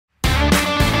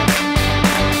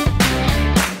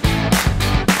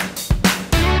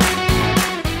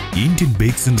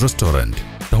Bakes and Restaurant,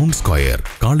 Town Square,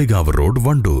 Kaligav Road,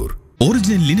 Wandoor.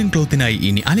 Original linen ക്ലോത്തിനായി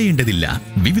ഇനി അലയേണ്ടതില്ല.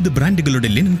 വിവിധ ബ്രാൻഡുകളുടെ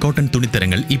linen cotton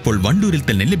തുണിത്തരങ്ങൾ ഇപ്പോൾ വണ്ടൂരിൽ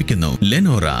തന്നെ ലഭിക്കുന്നു.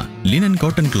 ലെനോറ linen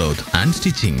cotton cloth and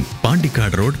stitching,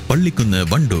 Pandikkad road, Pallikkunnu,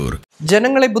 Wandoor.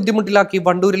 ജനങ്ങളെ ബുദ്ധിമുട്ടിലാക്കി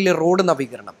വണ്ടൂരിലെ റോഡ്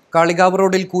നവീകരണം. കാളികാവ്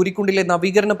റോഡിൽ കൂരിക്കുണ്ടിലെ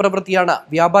നവീകരണ പ്രവൃത്തിയാണ്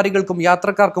വ്യാപാരികൾക്കും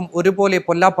യാത്രക്കാർക്കും ഒരുപോലെ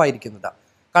പൊല്ലാപ്പായിരിക്കുന്നത്.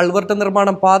 കൾവർട്ട്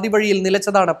നിർമ്മാണം പാതി വഴിയിൽ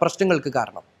നിലച്ചതാണ് പ്രശ്നങ്ങൾക്ക്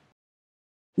കാരണം.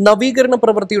 നവീകരണ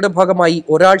പ്രവൃത്തിയുടെ ഭാഗമായി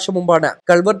ഒരാഴ്ച മുമ്പാണ്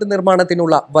കൾവർട്ട്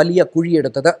നിർമ്മാണത്തിനുള്ള വലിയ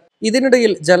കുഴിയെടുത്തത്.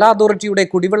 ഇതിനിടയിൽ ജല അതോറിറ്റിയുടെ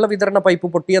കുടിവെള്ള വിതരണ പൈപ്പ്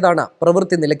പൊട്ടിയതാണ്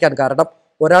പ്രവൃത്തി നിലയ്ക്കാൻ കാരണം.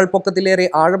 ഒരാൾ പൊക്കത്തിലേറെ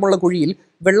ആഴമുള്ള കുഴിയിൽ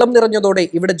വെള്ളം നിറഞ്ഞതോടെ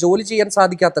ഇവിടെ ജോലി ചെയ്യാൻ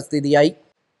സാധിക്കാത്ത സ്ഥിതിയായി.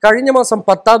 കഴിഞ്ഞ മാസം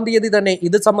 10-ാം തീയതി തന്നെ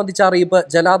ഇത് സംബന്ധിച്ച അറിയിപ്പ്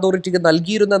ജല അതോറിറ്റിക്ക്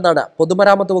നൽകിയിരുന്നെന്നാണ്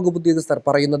പൊതുമരാമത്ത് വകുപ്പ് ഉദ്യോഗസ്ഥർ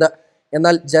പറയുന്നത്.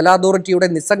 എന്നാൽ ജല അതോറിറ്റിയുടെ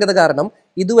നിസ്സംഗത കാരണം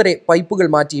ഇതുവരെ പൈപ്പുകൾ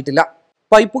മാറ്റിയിട്ടില്ല.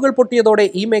 പൈപ്പുകൾ പൊട്ടിയതോടെ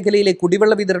ഈ മേഖലയിലെ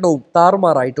കുടിവെള്ള വിതരണവും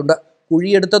താറുമാറായിട്ടുണ്ട്.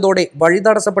 കുഴിയെടുത്തതോടെ വഴി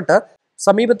തടസ്സപ്പെട്ട്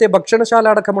സമീപത്തെ ഭക്ഷണശാല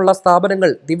അടക്കമുള്ള സ്ഥാപനങ്ങൾ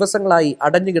ദിവസങ്ങളായി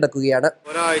അടഞ്ഞുകിടക്കുകയാണ്.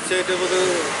 ഒരാഴ്ചയായിട്ട്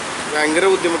ഭയങ്കര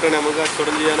ബുദ്ധിമുട്ടാണ്. നമുക്ക്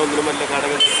കച്ചവടം ചെയ്യാനൊന്നുമല്ല,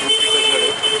 കടകൾ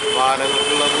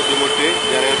വാഹനങ്ങൾക്കുള്ള ബുദ്ധിമുട്ട്,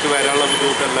 ജനങ്ങൾക്ക് വരാനുള്ള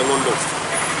ബുദ്ധിമുട്ടെല്ലാം കൊണ്ടും.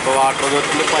 ഇപ്പോൾ വാട്ടർ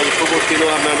അതോറിറ്റിൻ്റെ പൈപ്പ് പൊട്ടി എന്ന്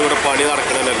പറഞ്ഞാൽ ഇവിടെ പണി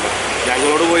നടക്കണമല്ല.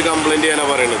 ഞങ്ങളോട് പോയി കംപ്ലയിൻറ്റ്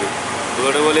ചെയ്യാനാണ് പറയുന്നത്.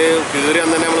 ഇതുപോലെ കീറി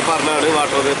അന്ന് തന്നെ നമ്മൾ പറഞ്ഞാണ്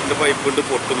വാട്ടർ അതോറിറ്റിൻ്റെ പൈപ്പ് കൊണ്ട്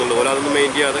പൊട്ടുന്നുണ്ട്. പോലെ അതൊന്നും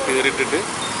മെയിൻ ചെയ്യാതെ കീറിയിട്ടിട്ട്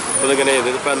ഇപ്പോൾ ഇങ്ങനെ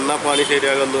ചെയ്ത് ഇപ്പോൾ എന്നാ പണി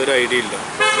ശരിയാകുന്ന ഒരു ഐഡിയ ഇല്ല.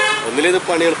 ഒന്നിലിത്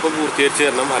പണി എളുപ്പം പൂർത്തീകരിച്ച്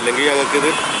തരണം, അല്ലെങ്കിൽ ഞങ്ങൾക്കിത്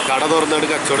കട തുറന്നിട്ട്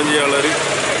കച്ചവടം ചെയ്യാനുള്ളൊരു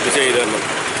ഇത് ചെയ്തു തരണം.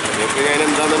 ഞങ്ങൾക്ക് ഞാൻ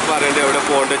എന്താണെന്ന് പറയേണ്ടത്, എവിടെ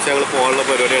പോകേണ്ടത് വെച്ചാൽ ഞങ്ങൾ പോകാനുള്ള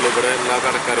പരിപാടിയാണ്. ഇവിടെ എല്ലാ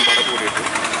കടക്കാരും പട കൂടിയിട്ട്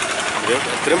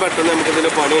എത്രയും പെട്ടെന്ന്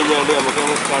നമുക്കിതിൻ്റെ പണി കഴിഞ്ഞാണ്ട് നമുക്ക്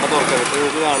കട തുറക്കാം.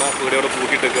 നിങ്ങൾക്ക് കാണാം ഇവിടെ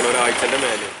പൂട്ടിയിട്ടേക്കാണ് ഒരാഴ്ചൻ്റെ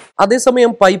മേലെ.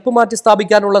 അതേസമയം പൈപ്പ് മാറ്റി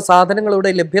സ്ഥാപിക്കാനുള്ള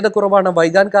സാധനങ്ങളുടെ ലഭ്യതക്കുറവാണ്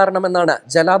വൈകാൻ കാരണമെന്നാണ്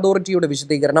ജല അതോറിറ്റിയുടെ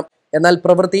വിശദീകരണം. എന്നാൽ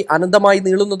പ്രവൃത്തി അനന്തമായി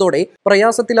നീളുന്നതോടെ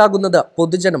പ്രയാസത്തിലാകുന്നത്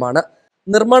പൊതുജനമാണ്.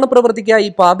 നിർമ്മാണ പ്രവൃത്തിക്കായി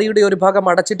പാതയുടെ ഒരു ഭാഗം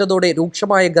അടച്ചിട്ടതോടെ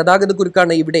രൂക്ഷമായ ഗതാഗത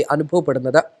കുരുക്കാണ് ഇവിടെ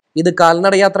അനുഭവപ്പെടുന്നത്. ഇത്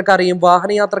കാൽനടയാത്രക്കാരെയും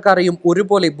വാഹനയാത്രക്കാരെയും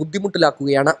ഒരുപോലെ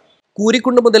ബുദ്ധിമുട്ടിലാക്കുകയാണ്.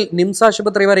 കൂരിക്കുണ്ട് മുതൽ നിംസ്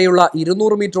ആശുപത്രി വരെയുള്ള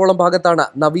 200 മീറ്ററോളം ഭാഗത്താണ്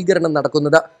നവീകരണം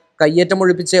നടക്കുന്നത്.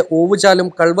 കയ്യേറ്റമൊഴിപ്പിച്ച് ഓവുചാലും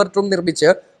കൾവർട്ടും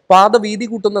നിർമ്മിച്ച് പാത വീതി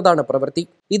കൂട്ടുന്നതാണ് പ്രവൃത്തി.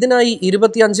 ഇതിനായി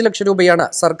 25 ലക്ഷം രൂപയാണ്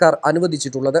സർക്കാർ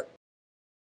അനുവദിച്ചിട്ടുള്ളത്.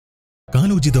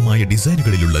 കാലോചിതമായ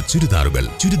ഡിസൈനുകളിലുള്ള ചുരിദാറുകൾ,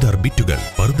 ചുരിദാർ ബിറ്റുകൾ,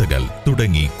 പർദ്ദകൾ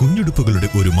തുടങ്ങി കുഞ്ഞുടുപ്പുകളുടെ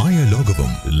ഒരു മായ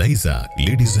ലോകവും. ലൈസ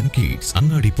ladies and kids,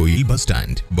 Angadipoyil bus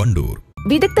stand, Wandoor.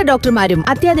 വിദഗ്ധ ഡോക്ടർമാരും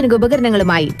അത്യാധുനിക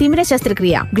ഉപകരണങ്ങളുമായി തിമിര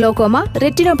ശസ്ത്രക്രിയ, ഗ്ലോക്കോമ,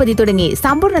 റെറ്റിനോപ്പതി തുടങ്ങി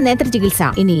സമ്പൂർണ്ണ നേത്ര ചികിത്സ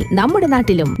ഇനി നമ്മുടെ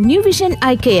നാട്ടിലും. New vision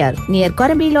eye care, near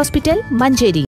Korambayil hospital, Manjeri.